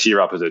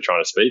 tear up as they're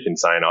trying to speak and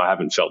saying, I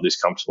haven't felt this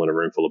comfortable in a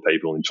room full of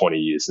people in 20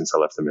 years since I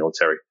left the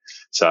military.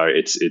 So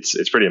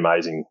it's pretty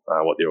amazing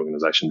what the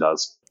organisation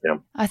does. Yeah.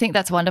 I think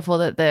that's wonderful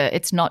that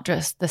it's not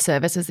just the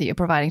services that you're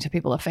providing to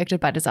people affected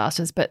by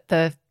disasters, but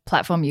the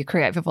platform you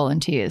create for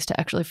volunteers to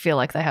actually feel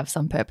like they have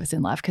some purpose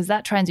in life, because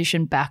that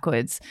transition back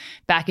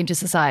into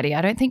society,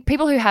 I don't think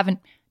people who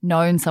haven't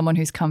known someone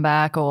who's come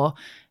back or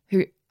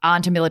who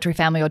aren't a military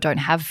family or don't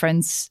have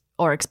friends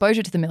or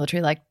exposure to the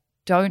military,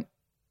 don't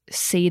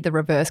see the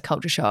reverse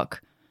culture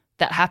shock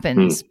that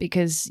happens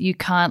because you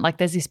can't,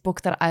 there's this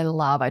book that I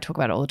love, I talk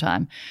about it all the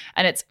time,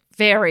 and it's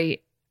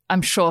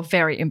I'm sure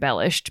very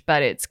embellished,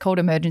 but it's called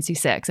Emergency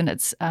Sex, and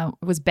it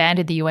was banned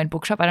in the UN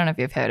bookshop. I don't know if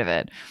you've heard of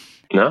it.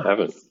 No, I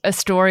haven't. A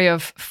story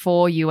of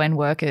 4 UN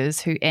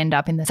workers who end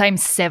up in the same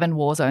 7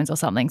 war zones or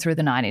something through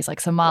the 90s, like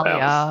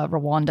Somalia,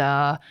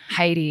 Rwanda,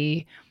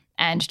 Haiti,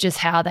 and just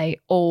how they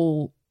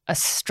all are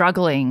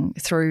struggling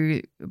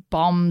through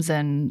bombs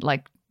and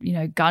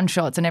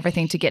gunshots and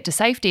everything to get to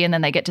safety. And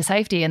then they get to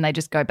safety and they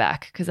just go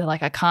back because they're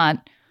like,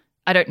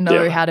 I don't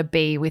know how to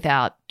be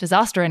without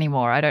disaster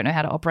anymore. I don't know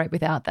how to operate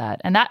without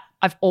that. And that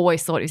I've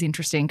always thought is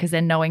interesting, because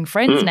then knowing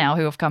friends now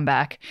who have come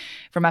back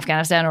from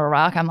Afghanistan or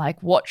Iraq, I'm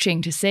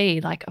watching to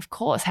see, of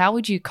course, how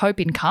would you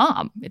cope in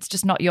calm? It's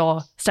just not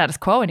your status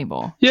quo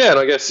anymore. Yeah, and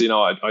I guess,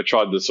 I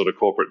tried the sort of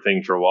corporate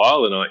thing for a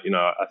while, and I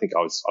think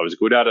I was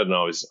good at it, and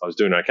I was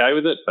doing okay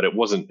with it, but it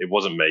wasn't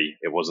me.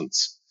 It wasn't,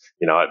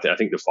 I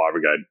think the fire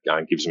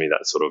brigade gives me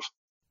that sort of,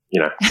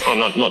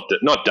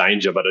 not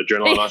danger, but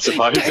adrenaline, I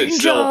suppose. It's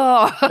still,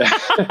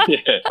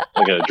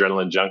 like an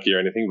adrenaline junkie or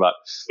anything, but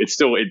it's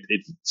still, it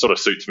sort of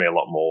suits me a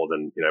lot more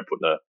than,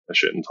 putting a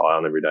shirt and tie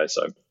on every day.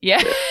 So,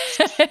 yeah.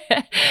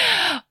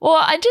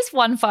 Well, and just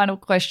one final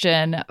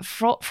question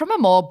from a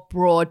more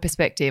broad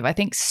perspective. I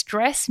think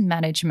stress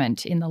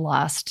management in the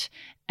last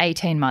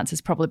 18 months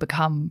has probably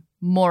become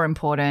more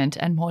important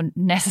and more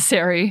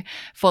necessary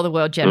for the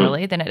world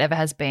generally than it ever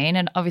has been.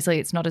 And obviously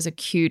it's not as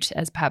acute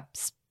as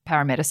perhaps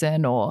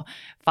paramedicine or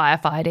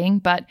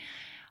firefighting, but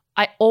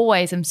I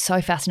always am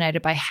so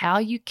fascinated by how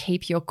you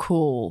keep your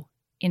cool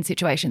in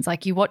situations.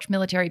 Like you watch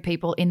military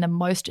people in the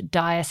most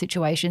dire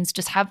situations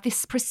just have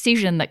this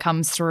precision that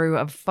comes through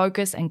of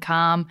focus and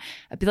calm,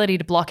 ability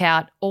to block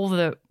out all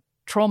the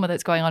trauma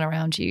that's going on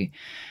around you.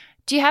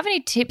 Do you have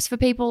any tips for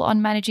people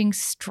on managing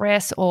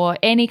stress or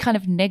any kind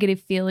of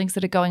negative feelings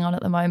that are going on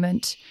at the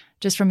moment,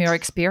 just from your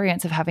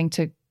experience of having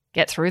to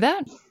get through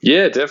that?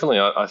 Yeah, definitely.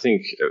 I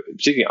think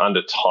particularly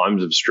under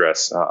times of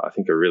stress, I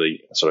think a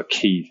really sort of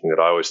key thing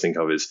that I always think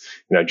of is,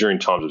 during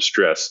times of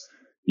stress,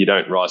 you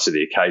don't rise to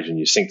the occasion,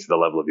 you sink to the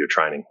level of your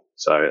training.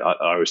 So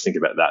I always think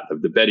about that.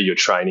 The better your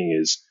training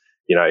is,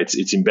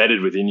 it's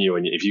embedded within you.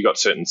 And if you've got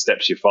certain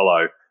steps you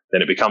follow,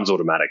 then it becomes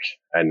automatic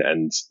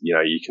and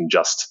you can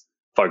just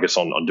focus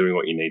on doing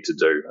what you need to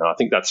do. And I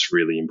think that's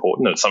really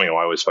important. And it's something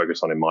I always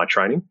focus on in my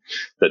training,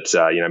 that,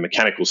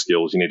 mechanical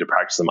skills, you need to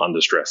practice them under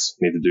stress.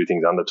 You need to do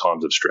things under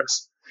times of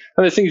stress.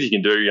 And there's things you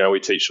can do. We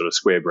teach sort of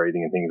square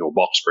breathing and things, or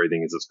box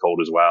breathing as it's called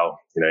as well.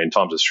 In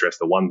times of stress,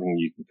 the one thing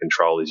you can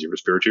control is your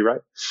respiratory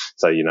rate.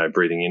 So,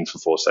 breathing in for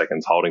 4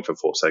 seconds, holding for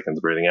 4 seconds,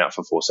 breathing out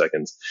for 4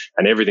 seconds,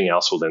 and everything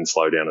else will then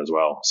slow down as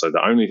well. So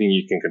the only thing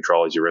you can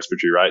control is your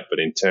respiratory rate, but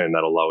in turn,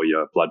 that'll lower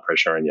your blood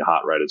pressure and your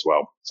heart rate as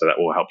well. So that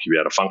will help you be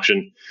able to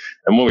function.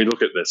 And when we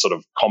look at the sort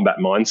of combat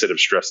mindset of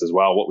stress as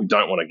well, what we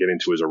don't want to get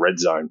into is a red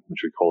zone,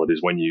 which we call it,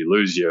 is when you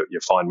lose your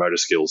fine motor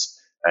skills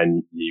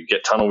and you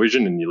get tunnel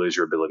vision and you lose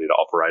your ability to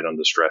operate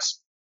under stress.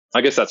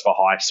 I guess that's for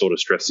high sort of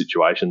stress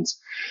situations.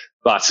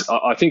 But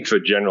I think for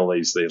general,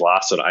 these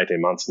last sort of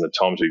 18 months and the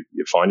times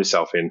you find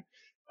yourself in,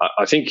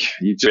 I think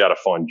you do be able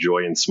to find joy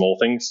in small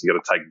things. You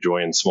got to take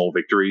joy in small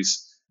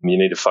victories. You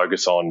need to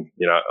focus on,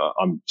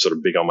 I'm sort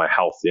of big on my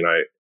health.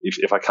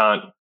 If I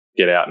can't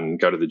get out and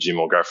go to the gym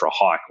or go for a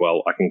hike,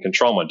 well, I can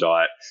control my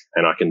diet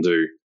and I can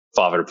do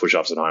 500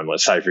 push-ups at home,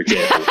 let's say, for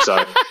example.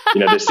 So,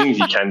 there's things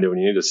you can do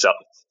and you need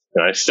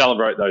to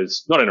celebrate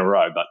those, not in a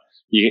row, but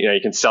you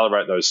can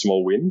celebrate those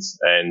small wins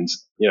and,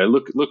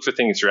 look for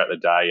things throughout the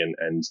day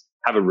and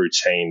have a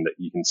routine that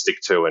you can stick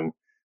to and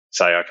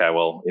say, okay,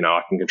 well,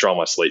 I can control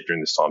my sleep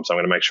during this time. So I'm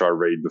going to make sure I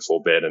read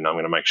before bed and I'm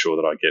going to make sure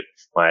that I get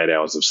my 8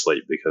 hours of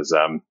sleep because,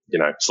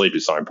 sleep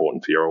is so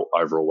important for your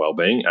overall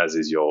well-being, as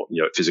is your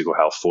physical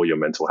health, for your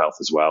mental health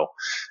as well.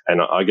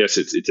 And I guess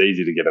it's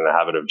easy to get in the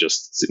habit of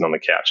just sitting on the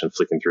couch and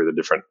flicking through the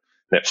different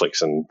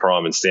Netflix and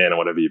Prime and Stan and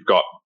whatever you've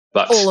got.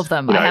 But all of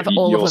them. I have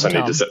all of them. You also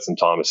need to set some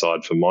time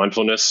aside for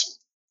mindfulness.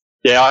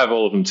 Yeah, I have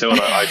all of them too, and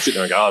I sit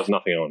there and go, there's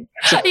nothing on.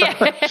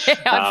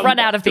 I've run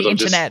out of the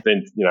internet. I've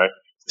just been,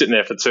 sitting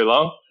there for too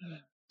long.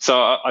 So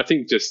I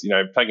think just,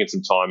 taking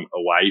some time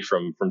away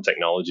from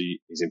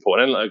technology is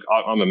important. And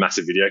I'm a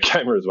massive video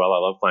gamer as well. I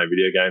love playing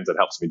video games. It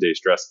helps me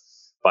de-stress.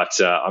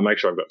 But I make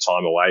sure I've got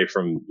time away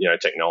from,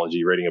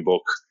 technology, reading a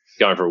book,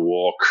 going for a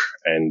walk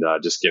and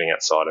just getting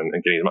outside and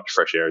getting as much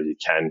fresh air as you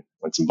can,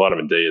 and some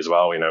vitamin D as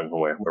well. When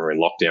we're in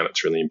lockdown,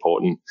 it's really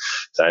important.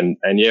 So, and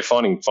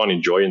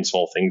finding joy in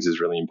small things is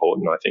really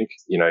important. I think,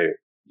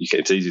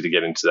 it's easy to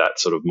get into that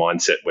sort of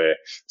mindset where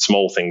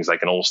small things, they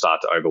can all start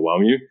to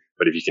overwhelm you.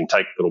 But if you can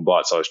take little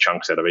bite-sized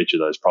chunks out of each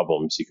of those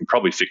problems, you can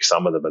probably fix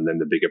some of them, and then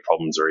the bigger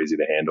problems are easy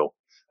to handle.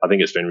 I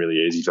think it's been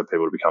really easy for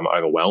people to become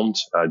overwhelmed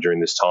during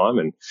this time.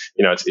 And,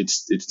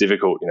 it's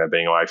difficult,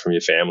 being away from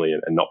your family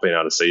and not being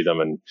able to see them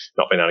and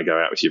not being able to go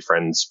out with your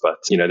friends. But,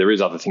 there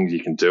is other things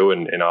you can do.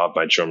 And I've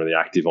made sure I'm really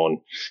active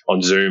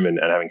on Zoom and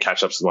having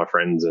catch-ups with my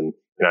friends and,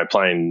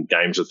 playing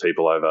games with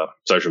people over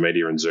social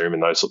media and Zoom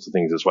and those sorts of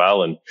things as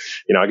well. And,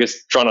 I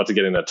guess try not to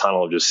get in a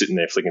tunnel of just sitting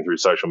there flicking through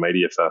social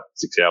media for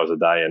 6 hours a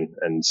day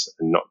and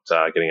not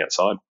getting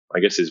outside, I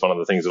guess, is one of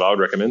the things that I would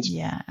recommend.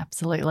 Yeah,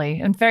 absolutely.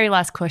 And very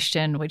last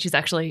question, which is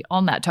actually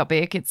on that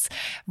topic, it's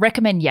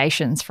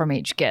recommendations from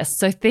each guest.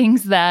 So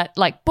things that,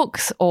 like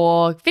books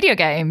or video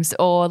games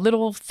or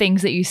little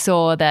things that you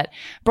saw that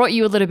brought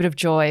you a little bit of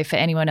joy for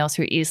anyone else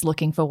who is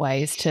looking for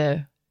ways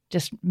to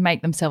just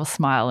make themselves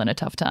smile in a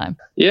tough time.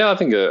 Yeah, I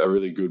think a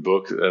really good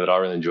book that I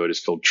really enjoyed is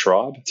called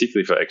Tribe,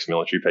 particularly for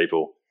ex-military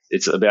people.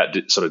 It's about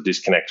sort of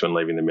disconnect when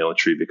leaving the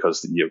military,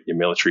 because your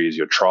military is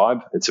your tribe.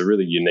 It's a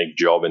really unique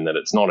job in that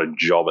it's not a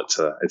job, it's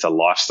a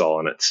lifestyle,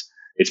 and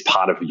it's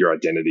part of your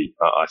identity,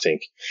 I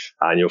think.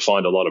 And you'll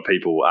find a lot of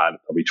people,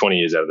 they'll be 20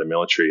 years out of the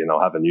military and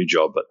they'll have a new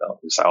job, but they'll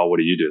say, oh, what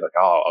do you do? Like,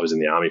 oh, I was in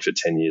the army for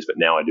 10 years, but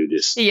now I do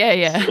this.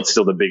 Yeah. It's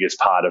still the biggest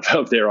part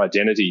of their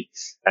identity.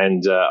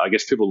 And I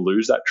guess people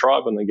lose that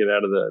tribe when they get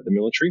out of the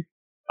military.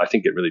 I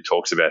think it really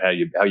talks about how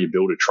you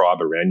build a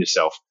tribe around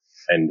yourself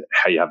and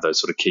how you have those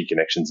sort of key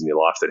connections in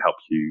your life that help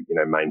you,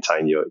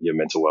 maintain your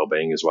mental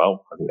well-being as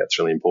well. I think that's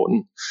really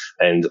important.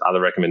 And other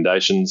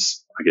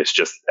recommendations, I guess,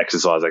 just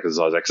exercise.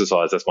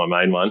 That's my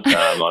main one.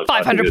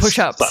 500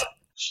 push-ups.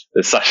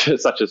 There's such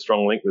a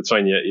strong link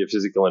between your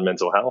physical and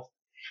mental health.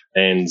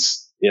 And,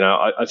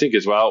 I think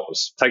as well,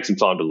 take some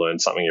time to learn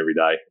something every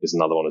day is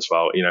another one as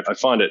well. I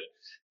find it,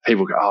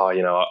 people go, oh,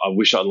 I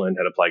wish I'd learned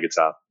how to play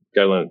guitar.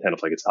 go learn how to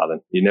play guitar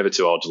then. You're never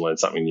too old to learn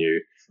something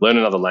new. Learn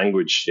another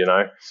language,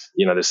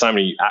 there's so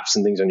many apps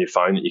and things on your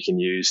phone that you can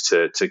use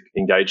to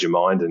engage your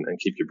mind and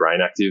keep your brain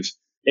active.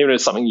 Even if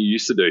it's something you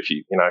used to do, if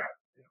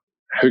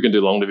who can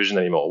do long division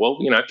anymore? Well,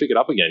 pick it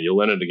up again. You'll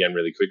learn it again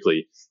really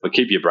quickly, but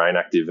keep your brain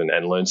active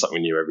and learn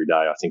something new every day.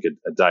 I think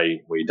a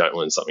day where you don't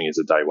learn something is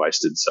a day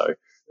wasted. So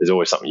there's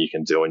always something you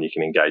can do, and you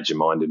can engage your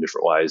mind in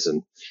different ways.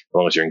 And as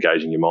long as you're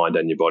engaging your mind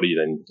and your body,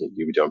 then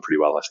you'll be doing pretty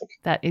well, I think.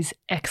 That is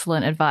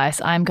excellent advice.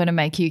 I'm going to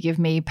make you give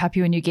me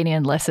Papua New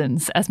Guinean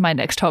lessons as my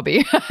next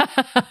hobby.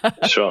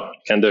 Sure,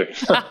 can do.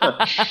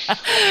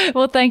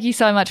 Well, thank you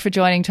so much for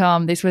joining,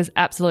 Tom. This was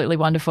absolutely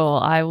wonderful.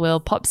 I will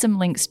pop some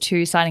links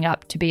to signing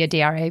up to be a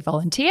DRA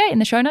volunteer in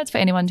the show notes for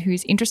anyone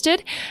who's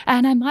interested,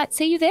 and I might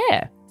see you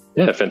there.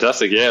 Yeah,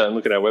 fantastic. Yeah, and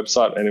look at our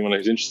website. Anyone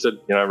who's interested,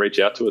 reach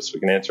out to us. We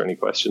can answer any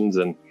questions.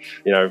 And,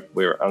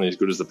 we're only as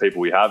good as the people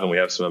we have, and we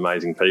have some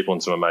amazing people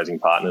and some amazing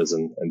partners,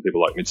 and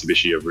people like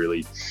Mitsubishi have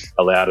really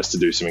allowed us to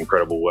do some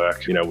incredible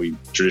work. We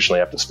traditionally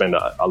have to spend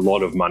a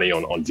lot of money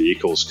on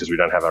vehicles because we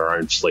don't have our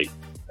own fleet.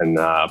 And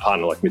a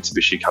partner like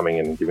Mitsubishi coming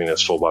in and giving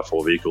us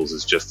 4x4 vehicles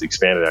has just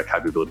expanded our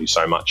capability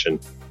so much and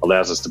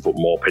allows us to put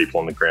more people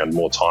on the ground,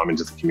 more time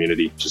into the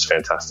community, which is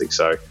fantastic.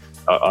 So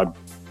I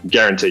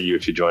guarantee you,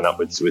 if you join up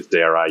with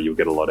DRA, you'll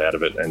get a lot out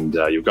of it, and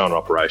you'll go on an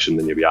operation,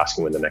 then you'll be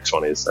asking when the next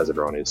one is, as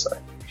everyone is.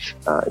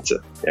 So it's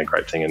a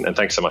great thing. And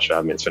thanks so much for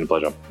having me. It's been a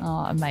pleasure.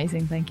 Oh,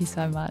 amazing. Thank you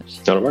so much.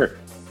 Not a worry.